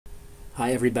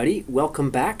Hi everybody, welcome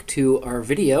back to our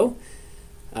video.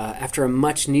 After a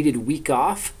much needed week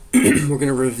off, we're going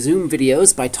to resume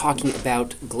videos by talking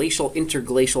about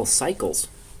glacial-interglacial cycles.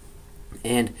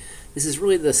 And this is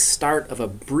really the start of a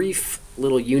brief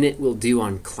little unit we'll do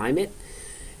on climate.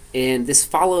 And this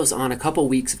follows on a couple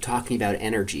weeks of talking about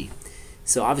energy.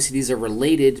 So obviously these are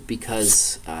related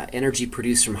because energy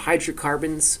produced from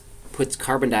hydrocarbons puts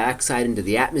carbon dioxide into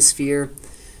the atmosphere.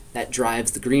 That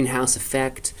drives the greenhouse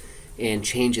effect and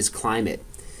changes climate.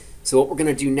 So what we're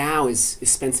going to do now is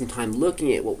spend some time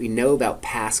looking at what we know about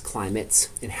past climates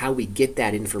and how we get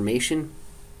that information,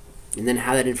 and then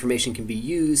how that information can be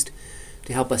used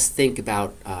to help us think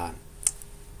about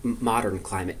modern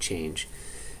climate change.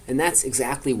 And that's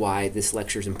exactly why this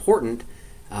lecture is important.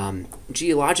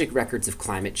 Geologic records of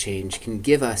climate change can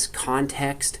give us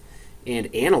context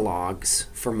and analogs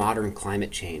for modern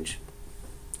climate change.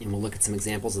 And we'll look at some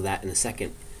examples of that in a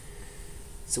second.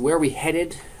 So where are we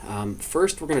headed?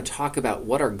 First, we're going to talk about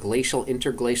what are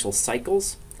glacial-interglacial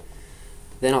cycles.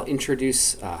 Then I'll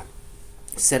introduce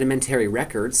sedimentary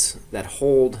records that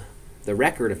hold the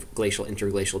record of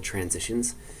glacial-interglacial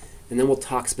transitions. And then we'll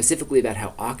talk specifically about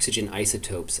how oxygen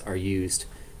isotopes are used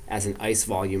as an ice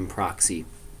volume proxy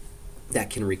that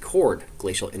can record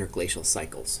glacial-interglacial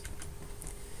cycles.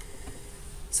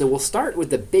 So we'll start with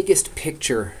the biggest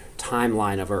picture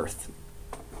timeline of Earth.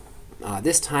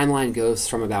 This timeline goes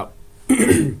from about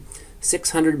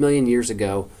 600 million years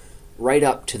ago right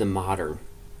up to the modern.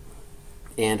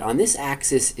 And on this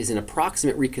axis is an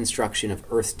approximate reconstruction of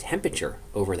Earth's temperature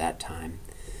over that time.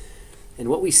 And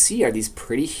what we see are these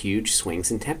pretty huge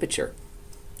swings in temperature,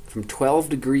 from 12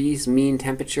 degrees mean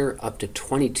temperature up to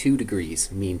 22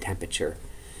 degrees mean temperature.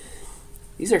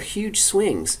 These are huge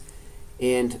swings,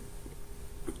 and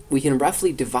we can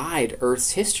roughly divide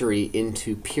Earth's history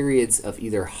into periods of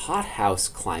either hothouse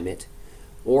climate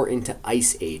or into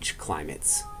ice age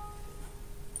climates.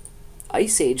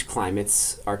 Ice age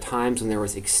climates are times when there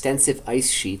was extensive ice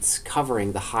sheets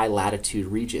covering the high latitude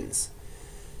regions.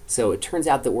 So it turns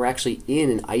out that we're actually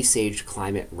in an ice age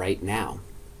climate right now.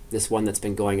 This one that's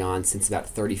been going on since about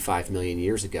 35 million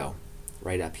years ago,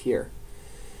 right up here.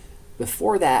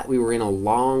 Before that, we were in a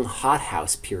long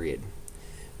hothouse period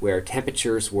where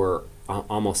temperatures were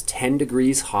almost 10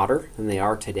 degrees hotter than they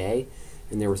are today,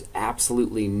 and there was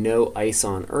absolutely no ice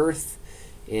on Earth,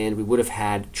 and we would have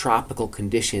had tropical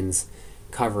conditions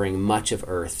covering much of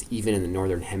Earth, even in the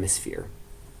northern hemisphere.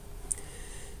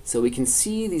 So we can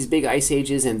see these big ice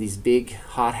ages and these big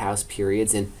hothouse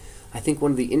periods, and I think one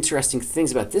of the interesting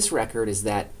things about this record is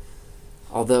that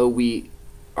although we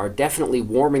are definitely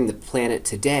warming the planet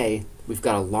today, we've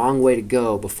got a long way to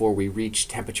go before we reach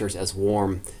temperatures as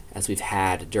warm as we've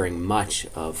had during much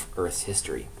of Earth's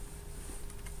history.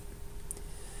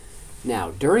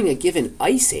 Now, during a given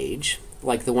ice age,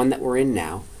 like the one that we're in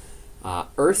now,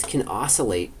 Earth can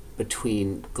oscillate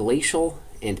between glacial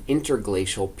and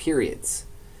interglacial periods.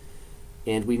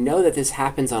 And we know that this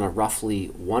happens on a roughly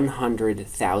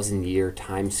 100,000 year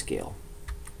time scale.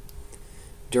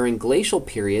 During glacial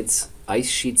periods, ice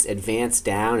sheets advance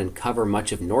down and cover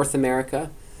much of North America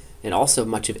and also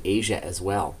much of Asia as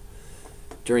well.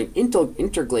 During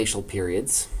interglacial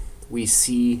periods, we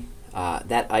see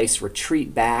that ice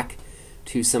retreat back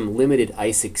to some limited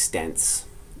ice extents.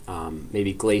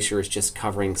 Maybe glaciers just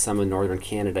covering some of northern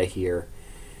Canada here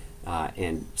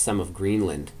and some of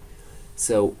Greenland.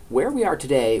 So where we are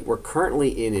today, we're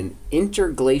currently in an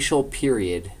interglacial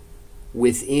period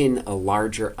within a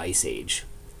larger ice age.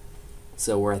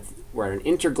 So we're at an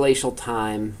interglacial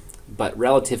time, but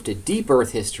relative to deep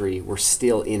Earth history, we're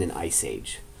still in an ice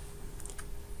age.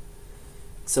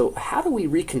 So how do we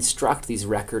reconstruct these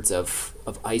records of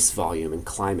ice volume and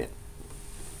climate?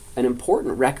 An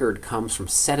important record comes from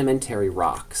sedimentary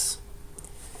rocks.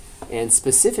 And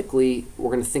specifically,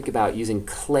 we're going to think about using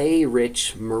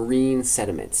clay-rich marine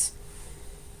sediments.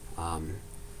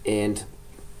 And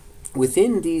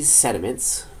within these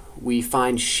sediments, we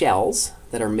find shells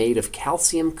that are made of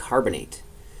calcium carbonate.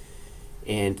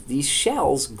 And these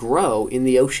shells grow in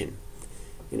the ocean.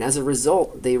 And as a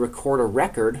result, they record a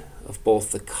record of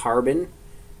both the carbon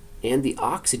and the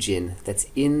oxygen that's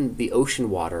in the ocean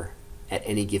water at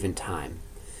any given time.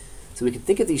 So we can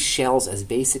think of these shells as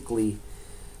basically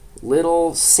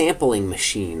little sampling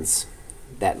machines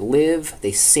that live.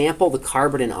 They sample the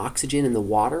carbon and oxygen in the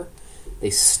water, they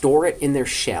store it in their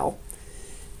shell,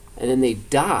 and then they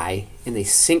die and they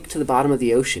sink to the bottom of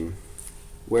the ocean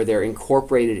where they're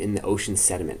incorporated in the ocean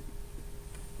sediment.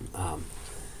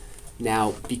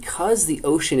 Now, because the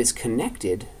ocean is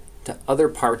connected to other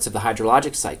parts of the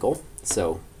hydrologic cycle,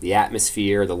 so the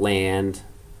atmosphere, the land,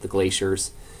 the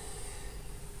glaciers,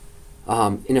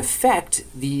 In effect,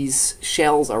 these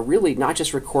shells are really not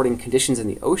just recording conditions in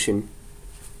the ocean,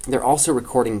 they're also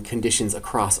recording conditions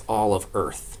across all of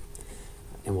Earth.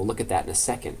 And we'll look at that in a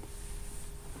second.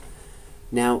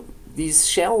 Now, these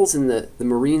shells in the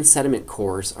marine sediment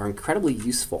cores are incredibly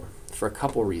useful for a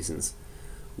couple reasons.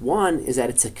 One is that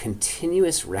it's a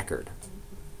continuous record.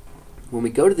 When we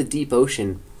go to the deep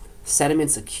ocean,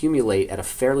 sediments accumulate at a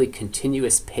fairly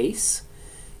continuous pace,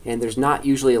 and there's not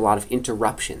usually a lot of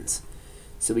interruptions.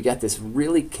 So we got this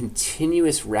really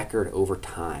continuous record over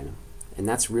time, and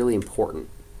that's really important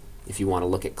if you want to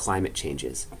look at climate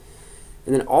changes.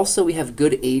 And then also we have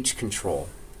good age control.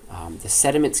 The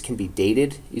sediments can be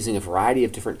dated using a variety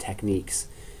of different techniques,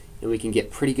 and we can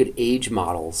get pretty good age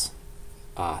models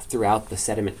throughout the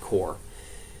sediment core.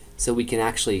 So we can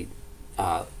actually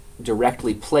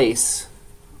directly place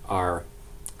our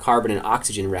carbon and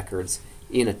oxygen records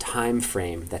in a time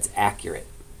frame that's accurate.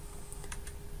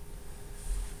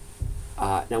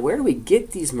 Now, where do we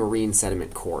get these marine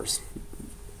sediment cores?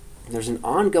 There's an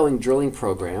ongoing drilling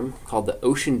program called the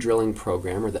Ocean Drilling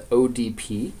Program, or the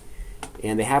ODP,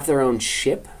 and they have their own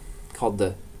ship called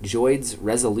the Joides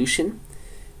Resolution,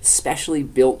 a specially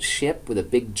built ship with a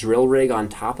big drill rig on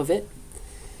top of it.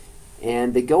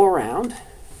 And they go around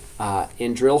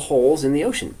and drill holes in the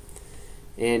ocean.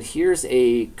 And here's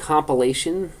a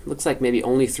compilation, looks like maybe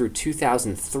only through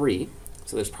 2003,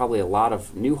 so there's probably a lot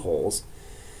of new holes.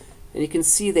 And you can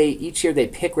see each year they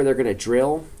pick where they're going to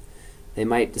drill. They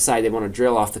might decide they want to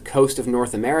drill off the coast of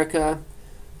North America,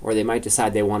 or they might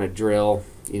decide they want to drill,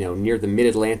 near the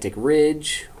mid-Atlantic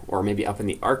ridge, or maybe up in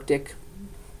the Arctic.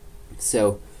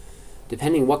 So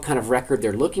depending what kind of record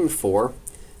they're looking for,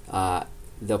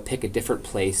 they'll pick a different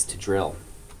place to drill.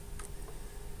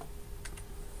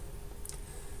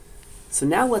 So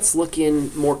now let's look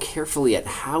in more carefully at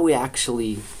how we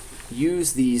actually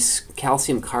use these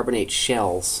calcium carbonate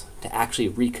shells to actually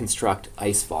reconstruct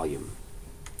ice volume.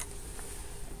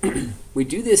 We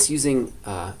do this using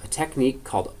a technique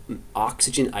called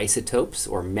oxygen isotopes,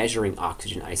 or measuring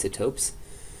oxygen isotopes.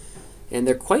 And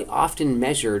they're quite often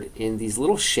measured in these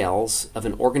little shells of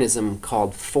an organism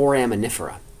called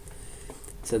foraminifera.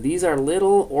 So these are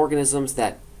little organisms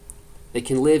that they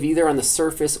can live either on the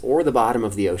surface or the bottom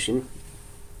of the ocean.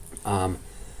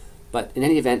 But in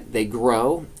any event, they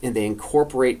grow and they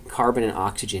incorporate carbon and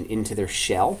oxygen into their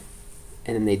shell,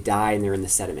 and then they die and they're in the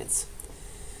sediments.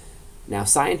 Now,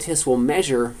 scientists will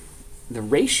measure the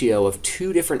ratio of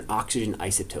two different oxygen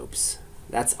isotopes.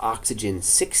 That's oxygen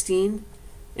 16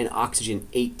 and oxygen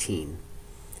 18.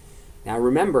 Now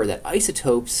remember that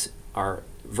isotopes are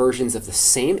versions of the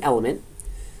same element,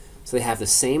 so they have the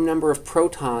same number of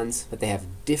protons, but they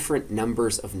have different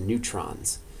numbers of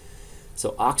neutrons.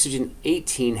 So oxygen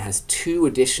 18 has 2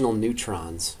 additional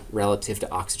neutrons relative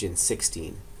to oxygen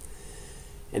 16.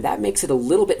 And that makes it a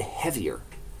little bit heavier.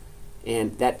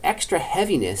 And that extra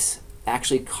heaviness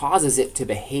actually causes it to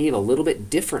behave a little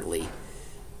bit differently,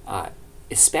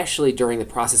 especially during the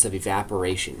process of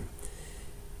evaporation.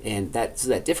 And so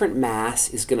that different mass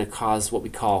is going to cause what we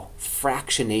call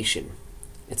fractionation.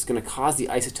 It's going to cause the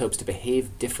isotopes to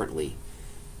behave differently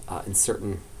in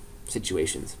certain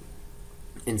situations.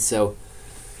 And so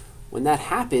when that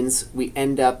happens, we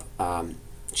end up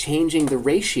changing the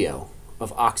ratio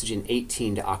of oxygen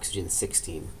 18 to oxygen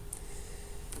 16.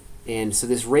 And so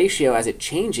this ratio, as it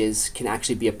changes, can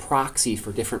actually be a proxy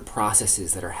for different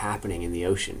processes that are happening in the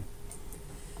ocean.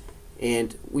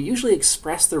 And we usually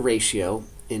express the ratio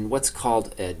in what's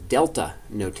called a delta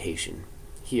notation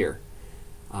here.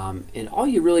 And all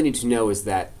you really need to know is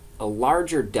that a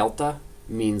larger delta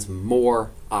means more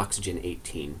oxygen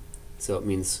 18. So it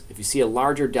means if you see a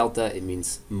larger delta, it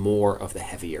means more of the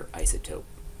heavier isotope.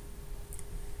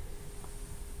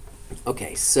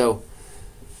 Okay, so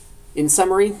in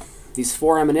summary, these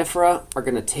foraminifera are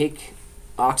going to take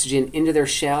oxygen into their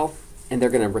shell, and they're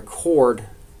going to record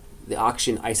the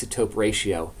oxygen isotope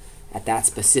ratio at that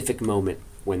specific moment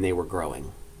when they were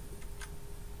growing.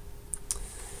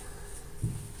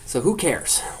 So who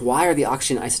cares? Why are the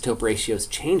oxygen isotope ratios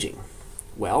changing?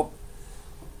 Well,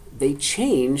 they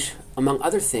change, among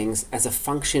other things, as a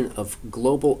function of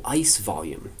global ice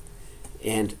volume.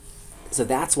 And so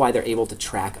that's why they're able to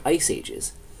track ice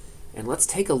ages. And let's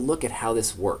take a look at how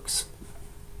this works.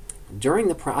 During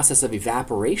the process of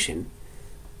evaporation,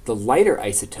 the lighter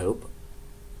isotope,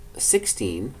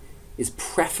 16, is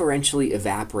preferentially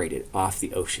evaporated off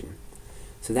the ocean.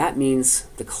 So that means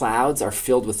the clouds are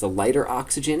filled with the lighter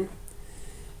oxygen,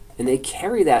 and they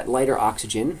carry that lighter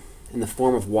oxygen in the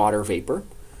form of water vapor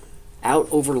out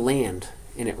over land,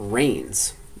 and it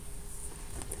rains.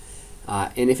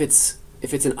 And if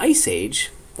it's an ice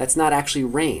age, That's not actually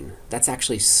rain, that's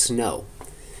actually snow.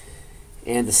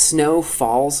 And the snow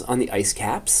falls on the ice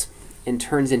caps and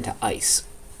turns into ice.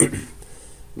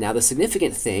 Now the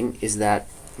significant thing is that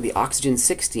the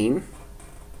oxygen-16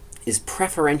 is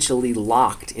preferentially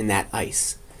locked in that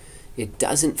ice. It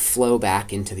doesn't flow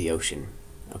back into the ocean,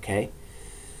 okay?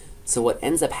 So what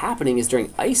ends up happening is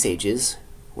during ice ages,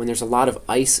 when there's a lot of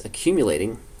ice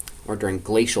accumulating, or during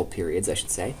glacial periods, I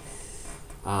should say,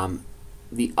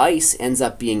 the ice ends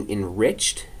up being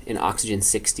enriched in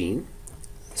oxygen-16,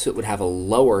 so it would have a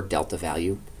lower delta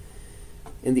value,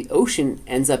 and the ocean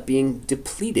ends up being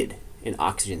depleted in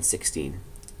oxygen-16,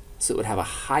 so it would have a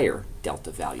higher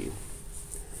delta value.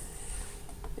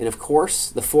 And of course,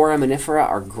 the foraminifera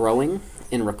are growing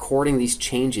and recording these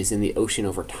changes in the ocean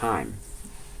over time.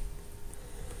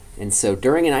 And so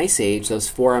during an ice age,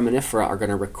 those foraminifera are going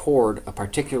to record a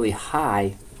particularly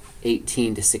high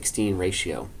 18:16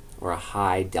 ratio, or a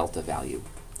high delta value.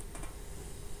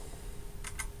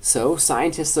 So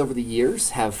scientists over the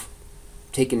years have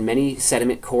taken many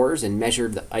sediment cores and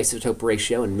measured the isotope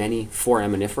ratio in many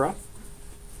foraminifera.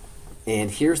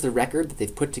 And here's the record that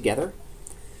they've put together.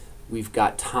 We've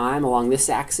got time along this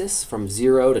axis from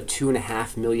 0 to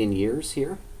 2.5 million years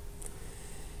here.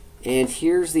 And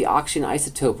here's the oxygen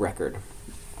isotope record.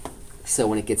 So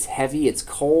when it gets heavy, it's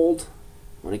cold.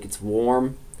 When it gets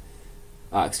warm,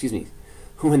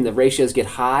 when the ratios get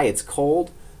high, it's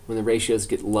cold. When the ratios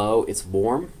get low, it's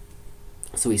warm.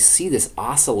 So we see this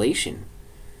oscillation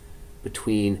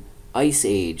between ice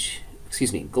age,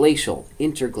 glacial,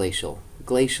 interglacial,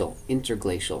 glacial,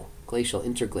 interglacial, glacial,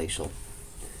 interglacial.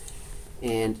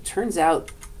 And it turns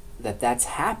out that that's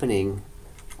happening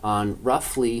on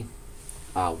roughly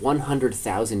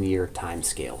 100,000 year time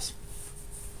scales.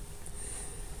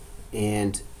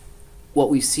 And what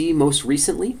we see most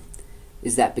recently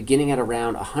is that beginning at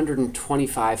around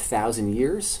 125,000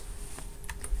 years,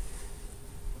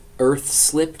 Earth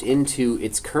slipped into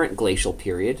its current glacial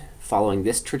period following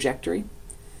this trajectory.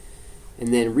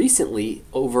 And then recently,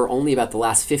 over only about the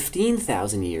last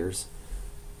 15,000 years,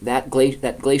 that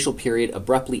glacial period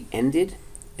abruptly ended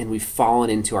and we've fallen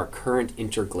into our current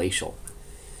interglacial.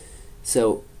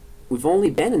 So we've only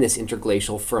been in this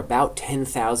interglacial for about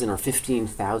 10,000 or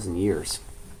 15,000 years.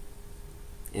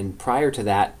 And prior to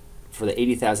that, for the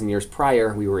 80,000 years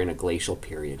prior, we were in a glacial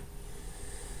period.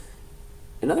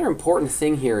 Another important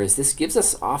thing here is this gives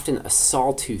us often a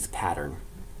sawtooth pattern,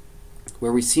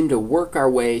 where we seem to work our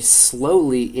way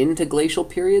slowly into glacial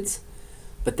periods,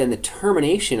 but then the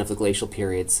termination of the glacial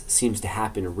periods seems to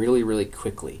happen really, really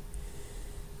quickly.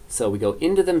 So we go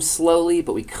into them slowly,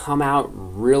 but we come out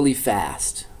really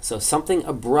fast. So something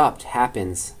abrupt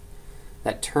happens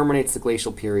that terminates the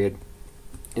glacial period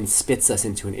and spits us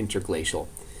into an interglacial.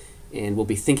 And we'll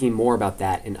be thinking more about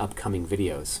that in upcoming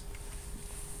videos.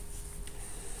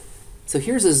 So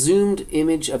here's a zoomed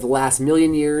image of the last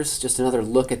million years, just another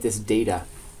look at this data.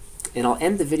 And I'll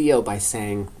end the video by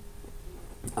saying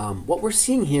what we're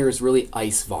seeing here is really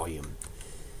ice volume.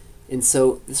 And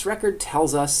so this record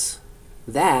tells us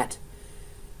that.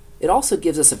 It also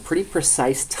gives us a pretty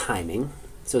precise timing.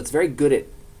 So it's very good at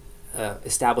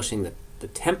establishing the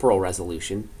temporal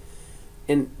resolution.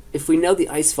 And if we know the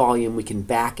ice volume, we can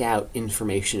back out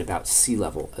information about sea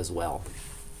level as well.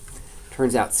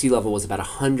 Turns out sea level was about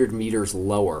 100 meters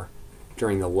lower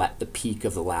during the peak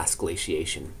of the last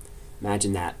glaciation.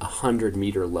 Imagine that,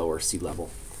 100-meter lower sea level.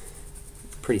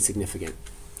 Pretty significant.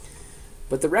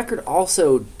 But the record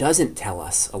also doesn't tell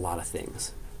us a lot of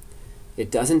things.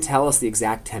 It doesn't tell us the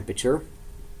exact temperature.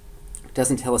 It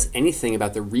doesn't tell us anything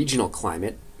about the regional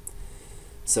climate.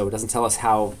 So it doesn't tell us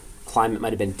how climate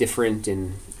might have been different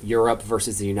in Europe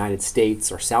versus the United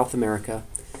States or South America.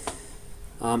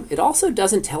 It also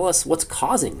doesn't tell us what's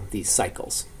causing these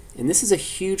cycles. And this is a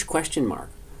huge question mark.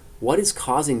 What is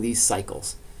causing these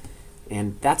cycles?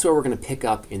 And that's where we're going to pick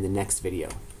up in the next video.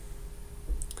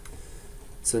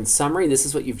 So in summary, this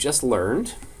is what you've just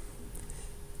learned.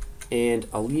 And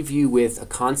I'll leave you with a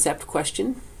concept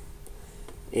question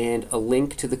and a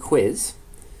link to the quiz.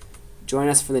 Join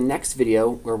us for the next video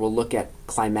where we'll look at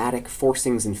climatic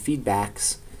forcings and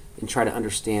feedbacks and try to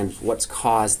understand what's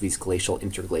caused these glacial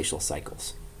interglacial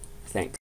cycles. Thanks.